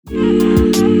Well,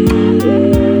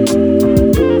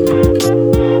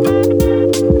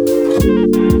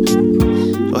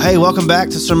 hey, welcome back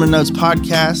to Sermon Notes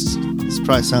Podcast. This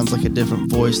probably sounds like a different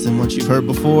voice than what you've heard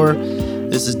before.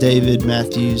 This is David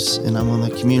Matthews, and I'm on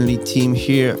the community team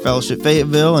here at Fellowship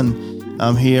Fayetteville, and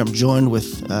I'm joined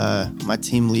with my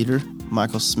team leader,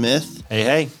 Michael Smith.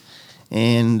 Hey.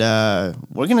 And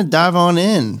we're going to dive on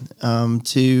in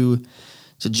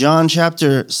to John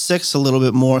chapter 6 a little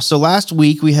bit more. So last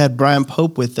week we had Brian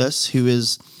Pope with us, who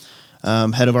is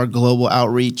head of our global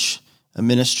outreach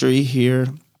ministry here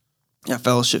at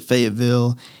Fellowship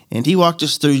Fayetteville, and he walked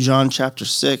us through John chapter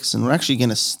 6, and we're actually going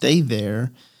to stay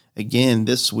there again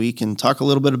this week and talk a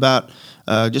little bit about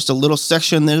just a little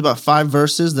section there, about 5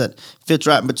 verses that fits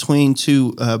right in between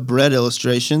 2 bread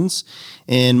illustrations.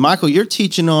 And Michael, you're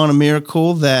teaching on a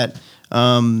miracle that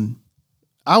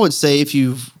I would say if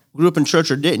you grew up in church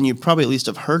or didn't, you probably at least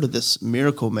have heard of this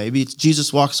miracle maybe. It's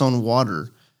Jesus walks on water.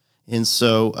 And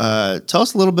so tell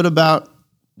us a little bit about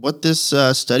what this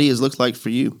study has looked like for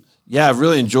you. Yeah, I've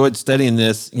really enjoyed studying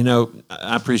this. You know,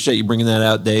 I appreciate you bringing that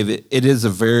out, Dave. It is a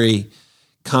very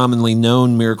commonly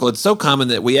known miracle. It's so common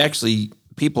that we actually,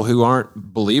 people who aren't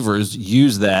believers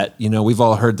use that. You know, we've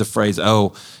all heard the phrase,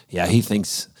 oh, yeah,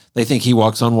 they think he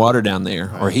walks on water down there,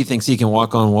 right, or he thinks he can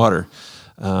walk on water.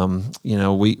 You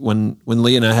know, when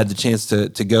Lee and I had the chance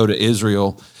to go to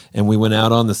Israel and we went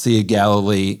out on the Sea of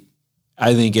Galilee,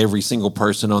 I think every single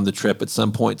person on the trip at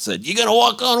some point said, "You gonna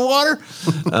walk on water?"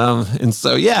 And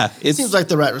so, yeah, it seems like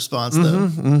the right response,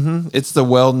 though. It's a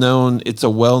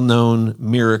well-known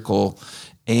miracle,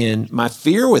 and my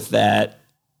fear with that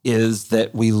is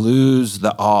that we lose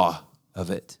the awe of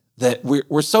it. That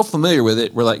we're so familiar with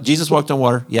it. We're like, Jesus walked on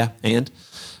water, yeah, and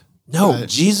no, right.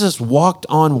 Jesus walked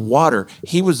on water.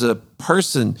 He was a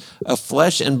person, a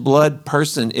flesh and blood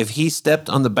person. If he stepped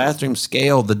on the bathroom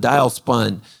scale, the dial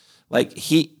spun. Like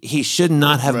he should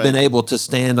not have been able to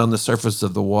stand on the surface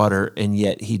of the water, and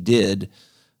yet he did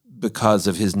because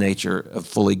of his nature of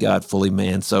fully God, fully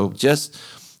man. So just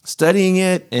studying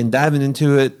it and diving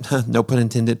into it, no pun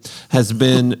intended, has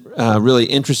been really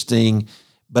interesting.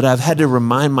 But I've had to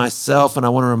remind myself, and I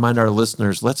want to remind our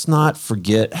listeners, let's not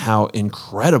forget how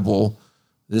incredible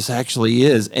this actually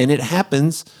is. And it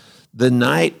happens the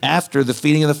night after the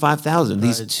feeding of the 5,000.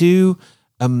 These 2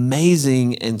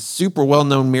 amazing and super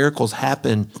well-known miracles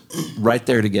happen right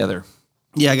there together.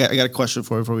 Yeah, I got a question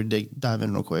for you before we dive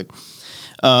in real quick.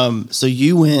 So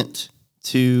you went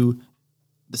to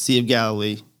the Sea of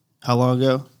Galilee how long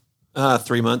ago?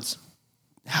 3 months.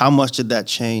 How much did that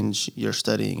change your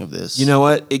studying of this? You know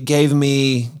what? It gave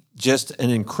me just an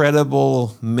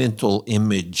incredible mental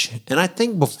image. And I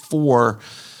think before,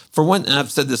 for one,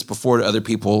 I've said this before to other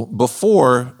people,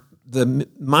 before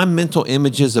my mental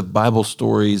images of Bible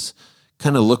stories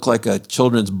kind of look like a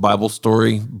children's Bible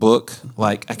story book.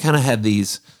 Like I kind of had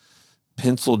these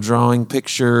pencil drawing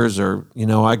pictures, or, you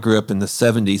know, I grew up in the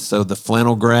 70s. So the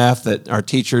flannel graph that our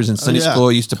teachers in Sunday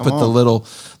school used to put the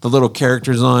little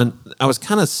characters on. I was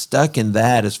kind of stuck in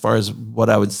that as far as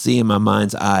what I would see in my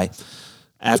mind's eye.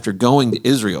 After going to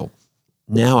Israel,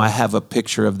 now I have a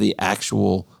picture of the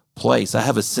actual place. I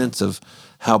have a sense of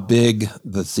how big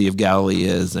the Sea of Galilee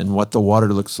is and what the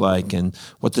water looks like and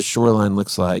what the shoreline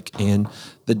looks like. And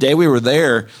the day we were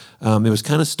there, it was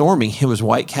kind of stormy. It was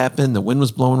white capping. The wind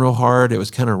was blowing real hard. It was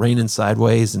kind of raining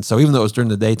sideways. And so even though it was during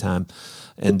the daytime,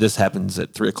 and this happens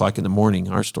at 3 o'clock in the morning,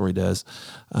 our story does,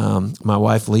 my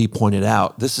wife Lee pointed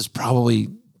out, this is probably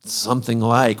something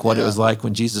like what it was like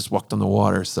when Jesus walked on the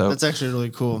water. So that's actually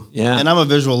really cool. Yeah. And I'm a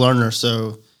visual learner,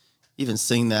 so even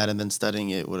seeing that and then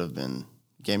studying it would have been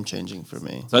game-changing for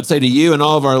me. So I'd say to you and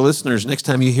all of our listeners, next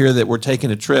time you hear that we're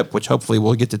taking a trip, which hopefully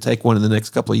we'll get to take one in the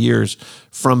next couple of years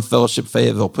from Fellowship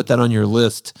Fayetteville, put that on your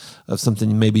list of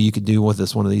something maybe you could do with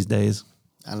us one of these days.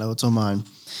 I know it's on mine.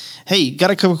 Hey,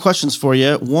 got a couple questions for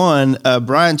you. One,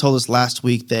 Brian told us last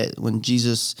week that when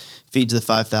Jesus feeds the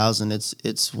 5,000,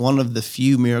 it's one of the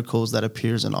few miracles that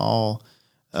appears in all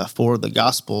 4 of the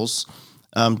Gospels.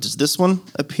 Does this one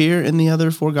appear in the other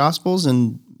 4 Gospels?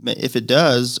 And if it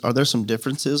does, are there some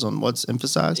differences on what's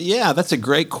emphasized? Yeah, that's a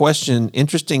great question.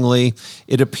 Interestingly,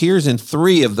 it appears in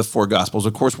 3 of the 4 Gospels.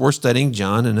 Of course, we're studying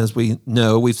John, and as we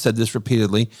know, we've said this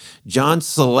repeatedly, John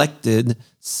selected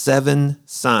 7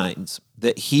 signs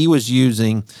that he was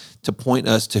using to point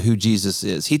us to who Jesus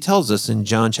is. He tells us in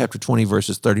John chapter 20,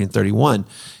 verses 30 and 31,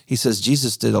 he says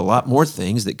Jesus did a lot more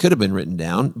things that could have been written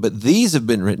down, but these have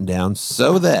been written down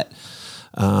so that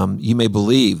you may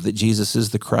believe that Jesus is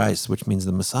the Christ, which means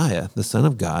the Messiah, the Son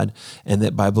of God, and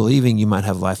that by believing you might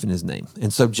have life in his name.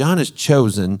 And so John has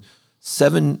chosen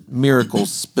 7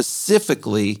 miracles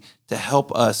specifically to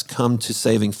help us come to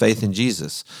saving faith in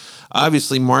Jesus.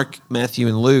 Obviously, Mark, Matthew,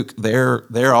 and Luke,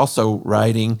 they're also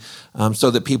writing so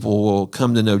that people will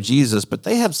come to know Jesus, but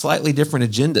they have slightly different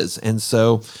agendas. And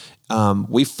so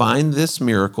we find this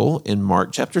miracle in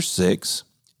Mark chapter 6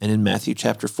 and in Matthew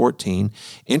chapter 14.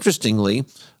 Interestingly,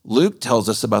 Luke tells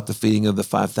us about the feeding of the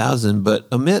 5,000, but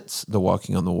omits the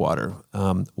walking on the water.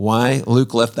 Why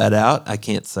Luke left that out, I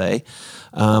can't say.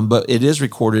 But it is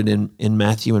recorded in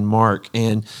Matthew and Mark.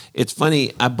 And it's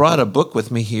funny, I brought a book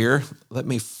with me here. Let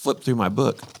me flip through my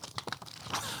book.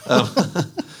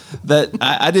 That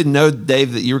I didn't know,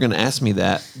 Dave, that you were going to ask me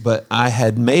that, but I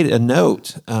had made a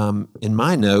note in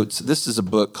my notes. This is a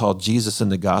book called Jesus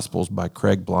and the Gospels by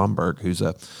Craig Blomberg, who's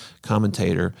a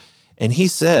commentator. And he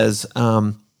says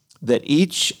that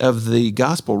each of the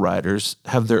gospel writers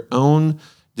have their own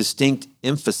distinct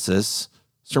emphasis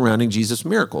surrounding Jesus'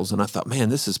 miracles. And I thought, man,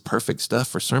 this is perfect stuff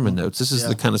for sermon notes. This is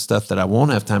the kind of stuff that I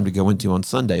won't have time to go into on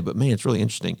Sunday, but man, it's really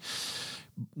interesting.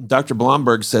 Dr.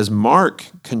 Blomberg says Mark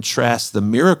contrasts the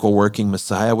miracle-working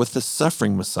Messiah with the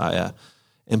suffering Messiah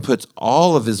and puts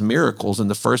all of his miracles in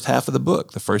the first half of the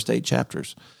book, the first 8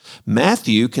 chapters.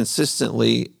 Matthew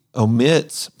consistently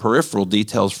omits peripheral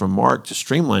details from Mark to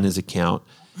streamline his account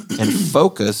and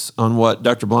focus on what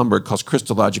Dr. Blomberg calls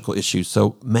Christological issues.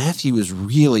 So Matthew is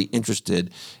really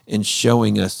interested in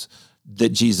showing us that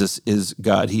Jesus is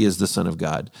God. He is the Son of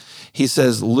God. He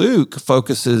says Luke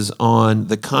focuses on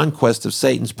the conquest of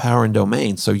Satan's power and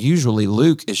domain. So usually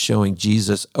Luke is showing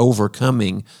Jesus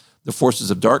overcoming the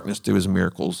forces of darkness through his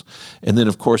miracles. And then,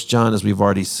 of course, John, as we've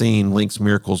already seen, links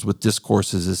miracles with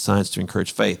discourses as signs to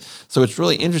encourage faith. So it's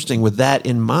really interesting. With that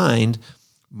in mind,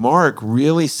 Mark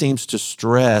really seems to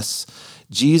stress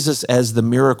Jesus as the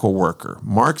miracle worker.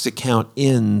 Mark's account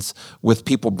ends with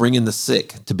people bringing the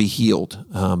sick to be healed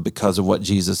because of what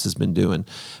Jesus has been doing.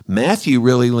 Matthew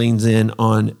really leans in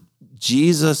on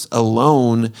Jesus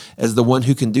alone as the one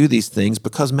who can do these things,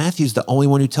 because Matthew's the only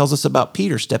one who tells us about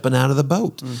Peter stepping out of the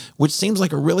boat, which seems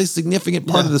like a really significant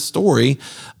part of the story.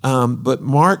 But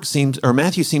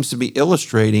Matthew seems to be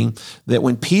illustrating that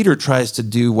when Peter tries to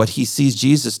do what he sees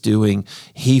Jesus doing,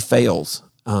 he fails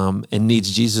and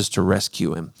needs Jesus to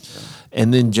rescue him. Yeah.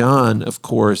 And then John, of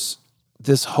course,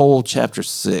 this whole chapter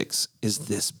 6 is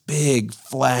this big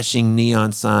flashing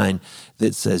neon sign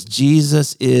that says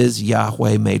Jesus is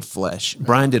Yahweh made flesh. Right.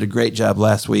 Brian did a great job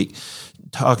last week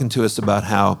talking to us about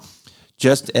how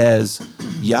just as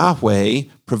Yahweh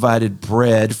provided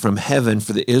bread from heaven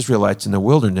for the Israelites in the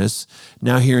wilderness,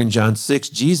 now here in John 6,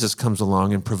 Jesus comes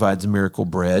along and provides miracle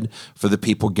bread for the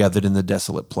people gathered in the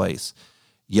desolate place.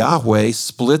 Yahweh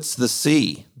splits the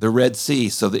sea, the Red Sea,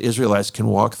 so the Israelites can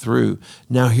walk through.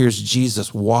 Now here's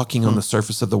Jesus walking on the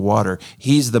surface of the water.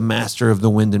 He's the master of the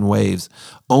wind and waves.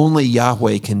 Only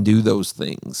Yahweh can do those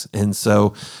things. And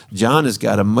so John has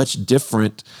got a much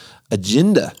different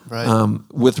agenda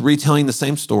with retelling the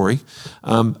same story.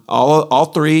 All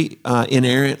three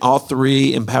inerrant, all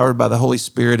three empowered by the Holy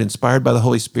Spirit, inspired by the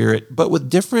Holy Spirit, but with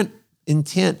different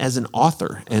intent as an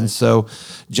author. And so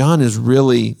John is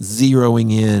really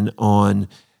zeroing in on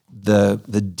the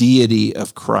deity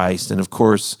of Christ. And of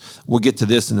course, we'll get to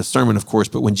this in the sermon, of course,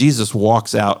 but when Jesus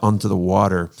walks out onto the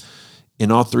water,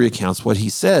 in all three accounts, what he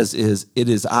says is, "It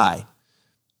is I,"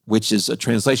 which is a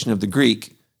translation of the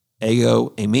Greek, ego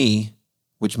eimi,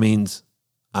 which means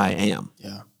I am.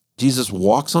 Yeah. Jesus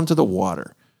walks onto the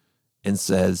water and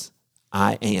says,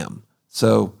 I am.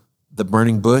 So the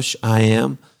burning bush, I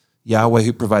am. Yahweh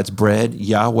who provides bread,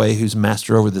 Yahweh who's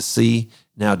master over the sea.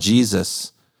 Now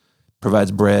Jesus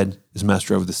provides bread, is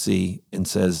master over the sea, and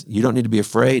says, you don't need to be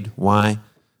afraid. Why?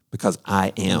 Because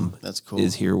I am. That's cool.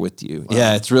 Is here with you. Wow.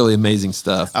 Yeah, it's really amazing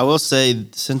stuff. I will say,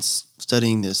 since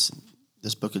studying this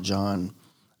book of John,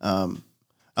 I'm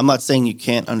not saying you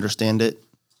can't understand it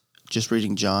just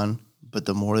reading John, but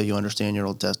the more that you understand your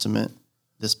Old Testament,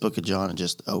 this book of John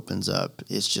just opens up.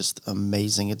 It's just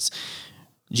amazing.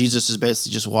 Jesus is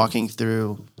basically just walking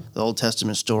through the Old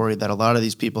Testament story that a lot of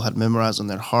these people had memorized on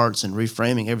their hearts and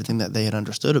reframing everything that they had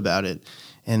understood about it.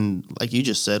 And like you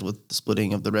just said, with the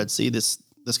splitting of the Red Sea, this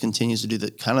continues to do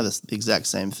the exact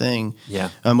same thing. Yeah.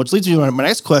 Which leads me to my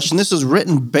next question. This is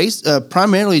written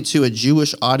primarily to a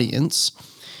Jewish audience,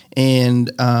 and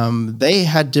they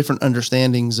had different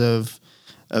understandings of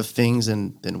things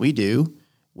than we do.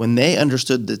 When they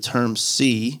understood the term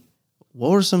sea,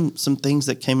 what were some things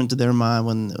that came into their mind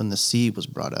when the sea was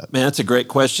brought up? Man, that's a great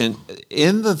question.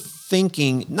 In the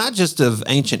thinking, not just of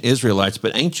ancient Israelites,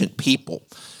 but ancient people,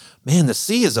 man, the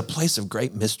sea is a place of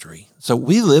great mystery. So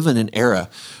we live in an era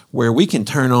where we can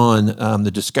turn on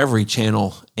the Discovery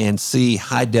Channel and see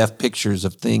high-def pictures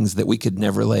of things that we could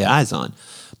never lay eyes on.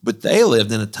 But they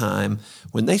lived in a time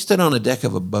when they stood on a deck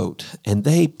of a boat and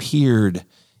they peered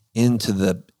into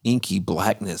the inky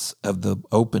blackness of the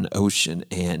open ocean,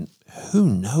 and who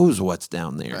knows what's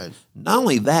down there. Right. Not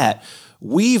only that,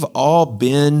 we've all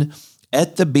been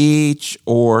at the beach,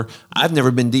 or I've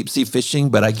never been deep sea fishing,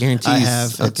 but I guarantee I you.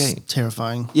 have. Okay. It's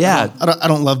terrifying. Yeah. I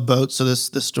don't love boats, so this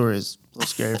story is a little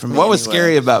scary for me. What was anyway.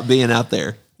 scary about being out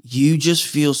there? You just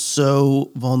feel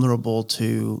so vulnerable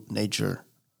to nature.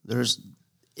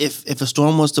 If a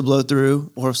storm was to blow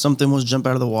through, or if something was to jump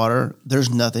out of the water, there's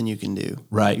nothing you can do.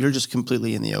 Right. You're just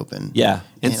completely in the open. Yeah.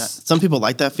 And some people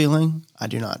like that feeling. I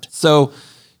do not. So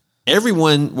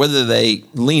everyone, whether they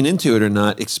lean into it or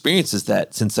not, experiences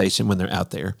that sensation when they're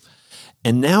out there.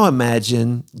 And now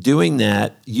imagine doing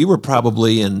that. You were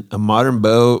probably in a modern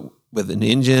boat with an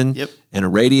engine and a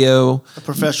radio. A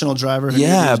professional driver. Who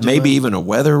Maybe even a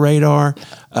weather radar.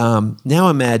 Now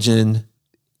imagine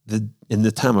in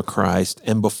the time of Christ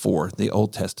and before the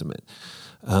Old Testament.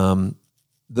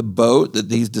 The boat that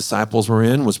these disciples were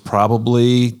in was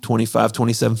probably 25,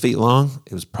 27 feet long.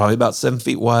 It was probably about 7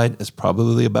 feet wide. It's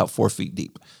probably about 4 feet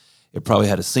deep. It probably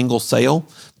had a single sail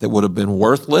that would have been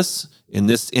worthless in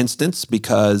this instance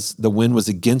because the wind was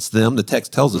against them. The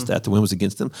text tells us that the wind was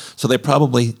against them. So they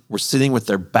probably were sitting with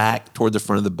their back toward the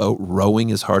front of the boat, rowing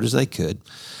as hard as they could.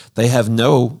 They have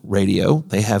no radio.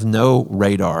 They have no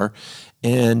radar.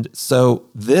 And so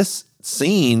this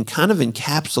scene kind of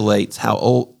encapsulates how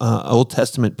Old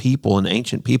Testament people and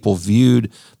ancient people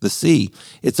viewed the sea.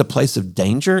 It's a place of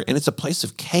danger and it's a place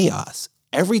of chaos.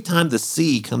 Every time the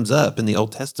sea comes up in the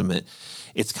Old Testament,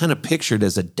 it's kind of pictured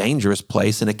as a dangerous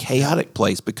place and a chaotic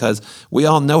place because we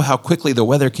all know how quickly the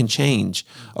weather can change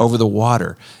over the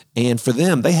water. And for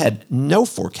them, they had no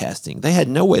forecasting. They had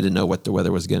no way to know what the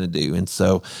weather was going to do. And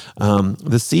so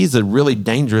the sea is a really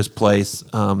dangerous place.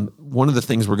 One of the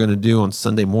things we're going to do on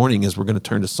Sunday morning is we're going to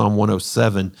turn to Psalm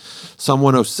 107. Psalm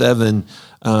 107,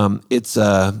 it's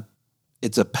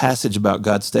a passage about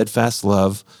God's steadfast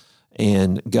love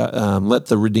and God, let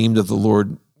the redeemed of the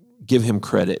Lord give him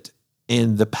credit.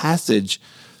 And the passage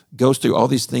goes through all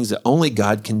these things that only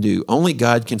God can do. Only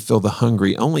God can fill the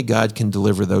hungry. Only God can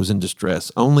deliver those in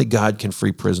distress. Only God can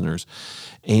free prisoners.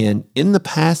 And in the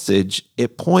passage,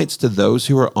 it points to those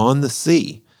who are on the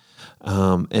sea.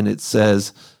 And it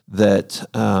says that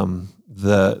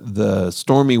the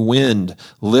stormy wind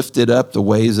lifted up the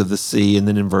waves of the sea. And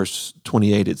then in verse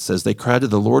 28, it says, they cried to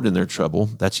the Lord in their trouble.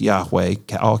 That's Yahweh,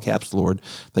 all caps Lord.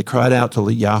 They cried out to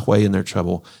Yahweh in their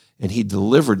trouble, and he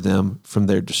delivered them from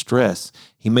their distress.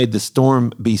 He made the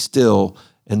storm be still,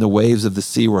 and the waves of the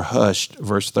sea were hushed.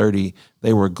 Verse 30,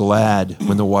 they were glad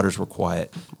when the waters were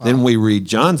quiet. Wow. Then we read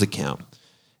John's account.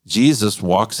 Jesus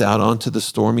walks out onto the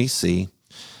stormy sea,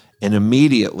 and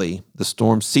immediately the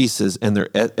storm ceases, and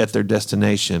they're at their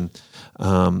destination.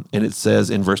 And it says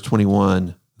in verse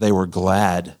 21, they were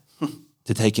glad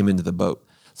to take him into the boat.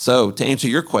 So to answer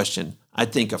your question, I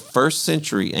think a first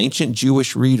century ancient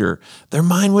Jewish reader, their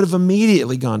mind would have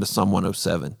immediately gone to Psalm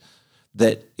 107,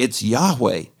 that it's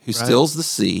Yahweh who stills the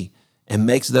sea and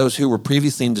makes those who were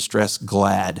previously in distress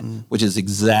glad, which is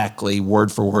exactly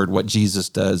word for word what Jesus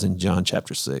does in John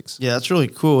chapter 6. Yeah, that's really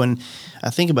cool. And I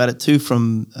think about it too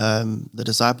from the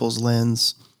disciples'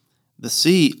 lens. The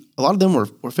sea, a lot of them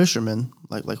were fishermen,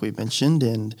 like we mentioned,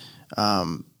 and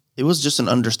it was just an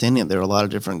understanding that there are a lot of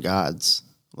different gods.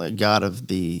 Like God of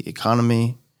the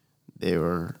economy, they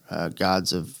were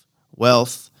gods of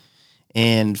wealth.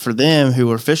 And for them who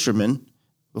were fishermen,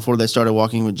 before they started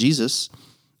walking with Jesus,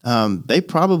 they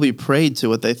probably prayed to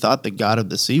what they thought the God of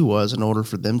the sea was in order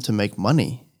for them to make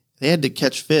money. They had to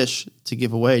catch fish to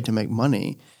give away to make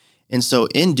money. And so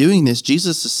in doing this,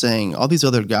 Jesus is saying, all these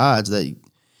other gods that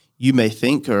you may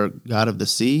think are God of the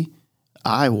sea,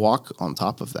 I walk on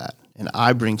top of that. And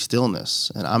I bring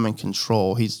stillness, and I'm in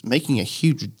control. He's making a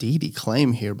huge deity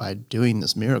claim here by doing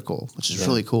this miracle, which is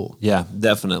really cool. Yeah,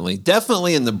 definitely.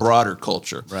 Definitely in the broader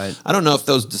culture. Right. I don't know if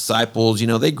those disciples,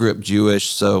 they grew up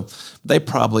Jewish, so they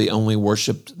probably only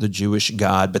worshiped the Jewish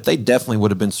God, but they definitely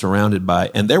would have been surrounded by,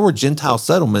 and there were Gentile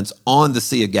settlements on the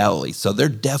Sea of Galilee, so there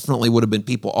definitely would have been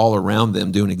people all around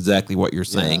them doing exactly what you're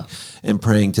saying and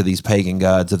praying to these pagan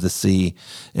gods of the sea.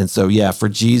 And so, for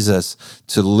Jesus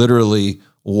to literally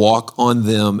walk on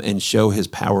them and show his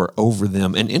power over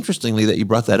them. And interestingly that you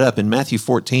brought that up in Matthew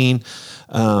 14,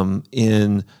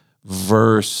 in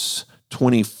verse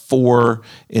 24,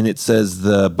 and it says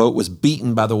the boat was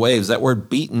beaten by the waves. That word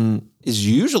beaten is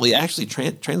usually actually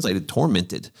translated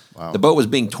tormented. Wow. The boat was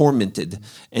being tormented.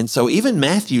 And so even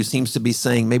Matthew seems to be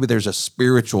saying maybe there's a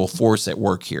spiritual force at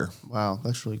work here. Wow,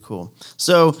 that's really cool.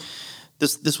 So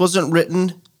this wasn't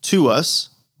written to us,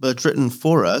 but it's written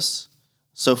for us.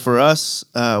 So for us,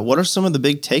 what are some of the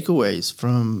big takeaways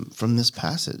from this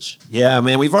passage? Yeah,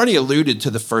 man, we've already alluded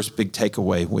to the first big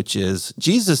takeaway, which is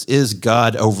Jesus is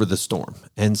God over the storm.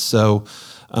 And so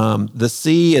the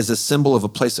sea is a symbol of a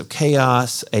place of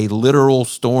chaos, a literal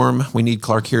storm. We need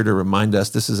Clark here to remind us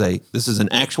this is an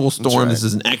actual storm. Right. This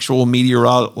is an actual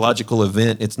meteorological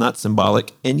event. It's not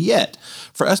symbolic. And yet,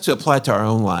 for us to apply to our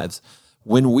own lives,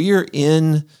 when we are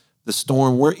in the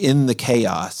storm, we're in the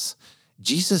chaos.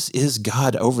 Jesus is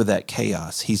God over that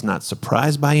chaos. He's not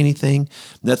surprised by anything.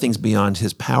 Nothing's beyond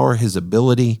his power, his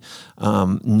ability.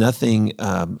 Nothing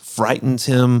frightens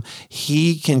him.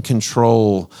 He can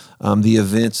control the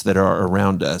events that are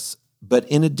around us. But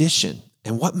in addition,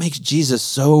 and what makes Jesus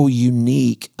so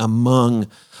unique among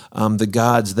the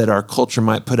gods that our culture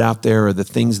might put out there or the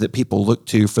things that people look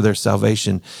to for their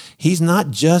salvation, he's not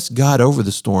just God over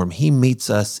the storm. He meets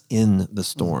us in the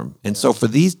storm. And so for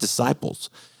these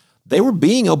disciples, they were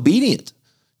being obedient.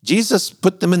 Jesus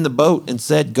put them in the boat and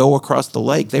said, go across the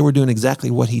lake. They were doing exactly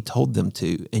what he told them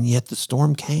to, and yet the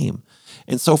storm came.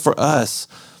 And so for us,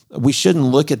 we shouldn't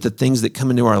look at the things that come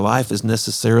into our life as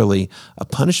necessarily a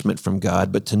punishment from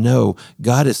God, but to know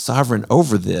God is sovereign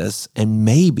over this, and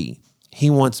maybe he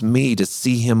wants me to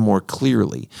see him more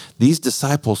clearly. These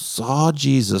disciples saw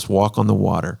Jesus walk on the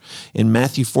water. In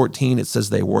Matthew 14, it says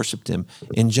they worshiped him.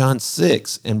 In John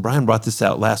 6, and Brian brought this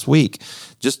out last week,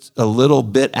 just a little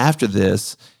bit after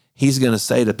this, he's going to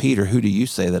say to Peter, who do you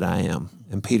say that I am?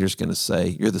 And Peter's going to say,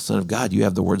 you're the Son of God. You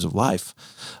have the words of life.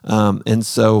 And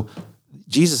so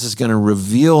Jesus is going to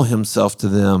reveal himself to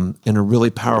them in a really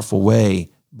powerful way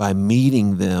by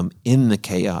meeting them in the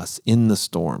chaos, in the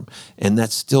storm. And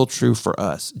that's still true for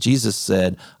us. Jesus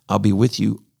said, I'll be with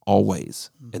you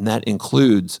always. And that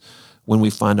includes when we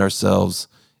find ourselves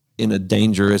in a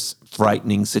dangerous,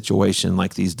 frightening situation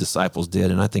like these disciples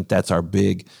did. And I think that's our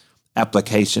big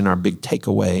application, our big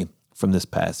takeaway from this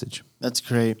passage. That's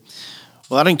great.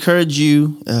 Well, I'd encourage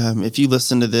you, if you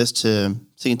listen to this, to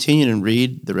continue and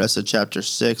read the rest of chapter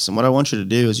 6. And what I want you to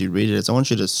do as you read it is I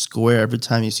want you to square every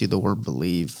time you see the word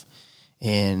believe.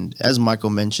 And as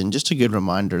Michael mentioned, just a good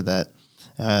reminder that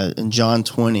in John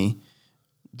 20,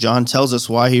 John tells us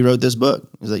why he wrote this book,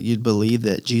 is that you'd believe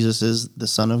that Jesus is the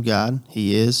Son of God.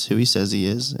 He is who he says he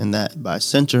is, and that by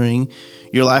centering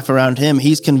your life around him,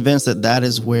 he's convinced that that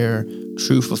is where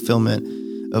true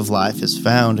fulfillment of life is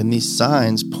found. And these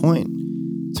signs point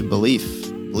to belief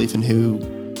in who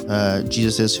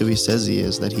Jesus is, who he says he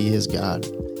is, that he is God.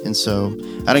 And so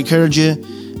I'd encourage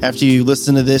you, after you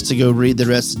listen to this, to go read the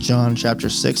rest of John chapter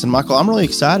 6. And Michael, I'm really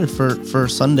excited for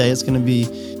Sunday. It's going to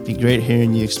be great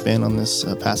hearing you expand on this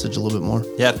passage a little bit more.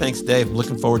 Yeah, thanks, Dave.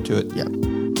 Looking forward to it.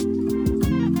 Yeah.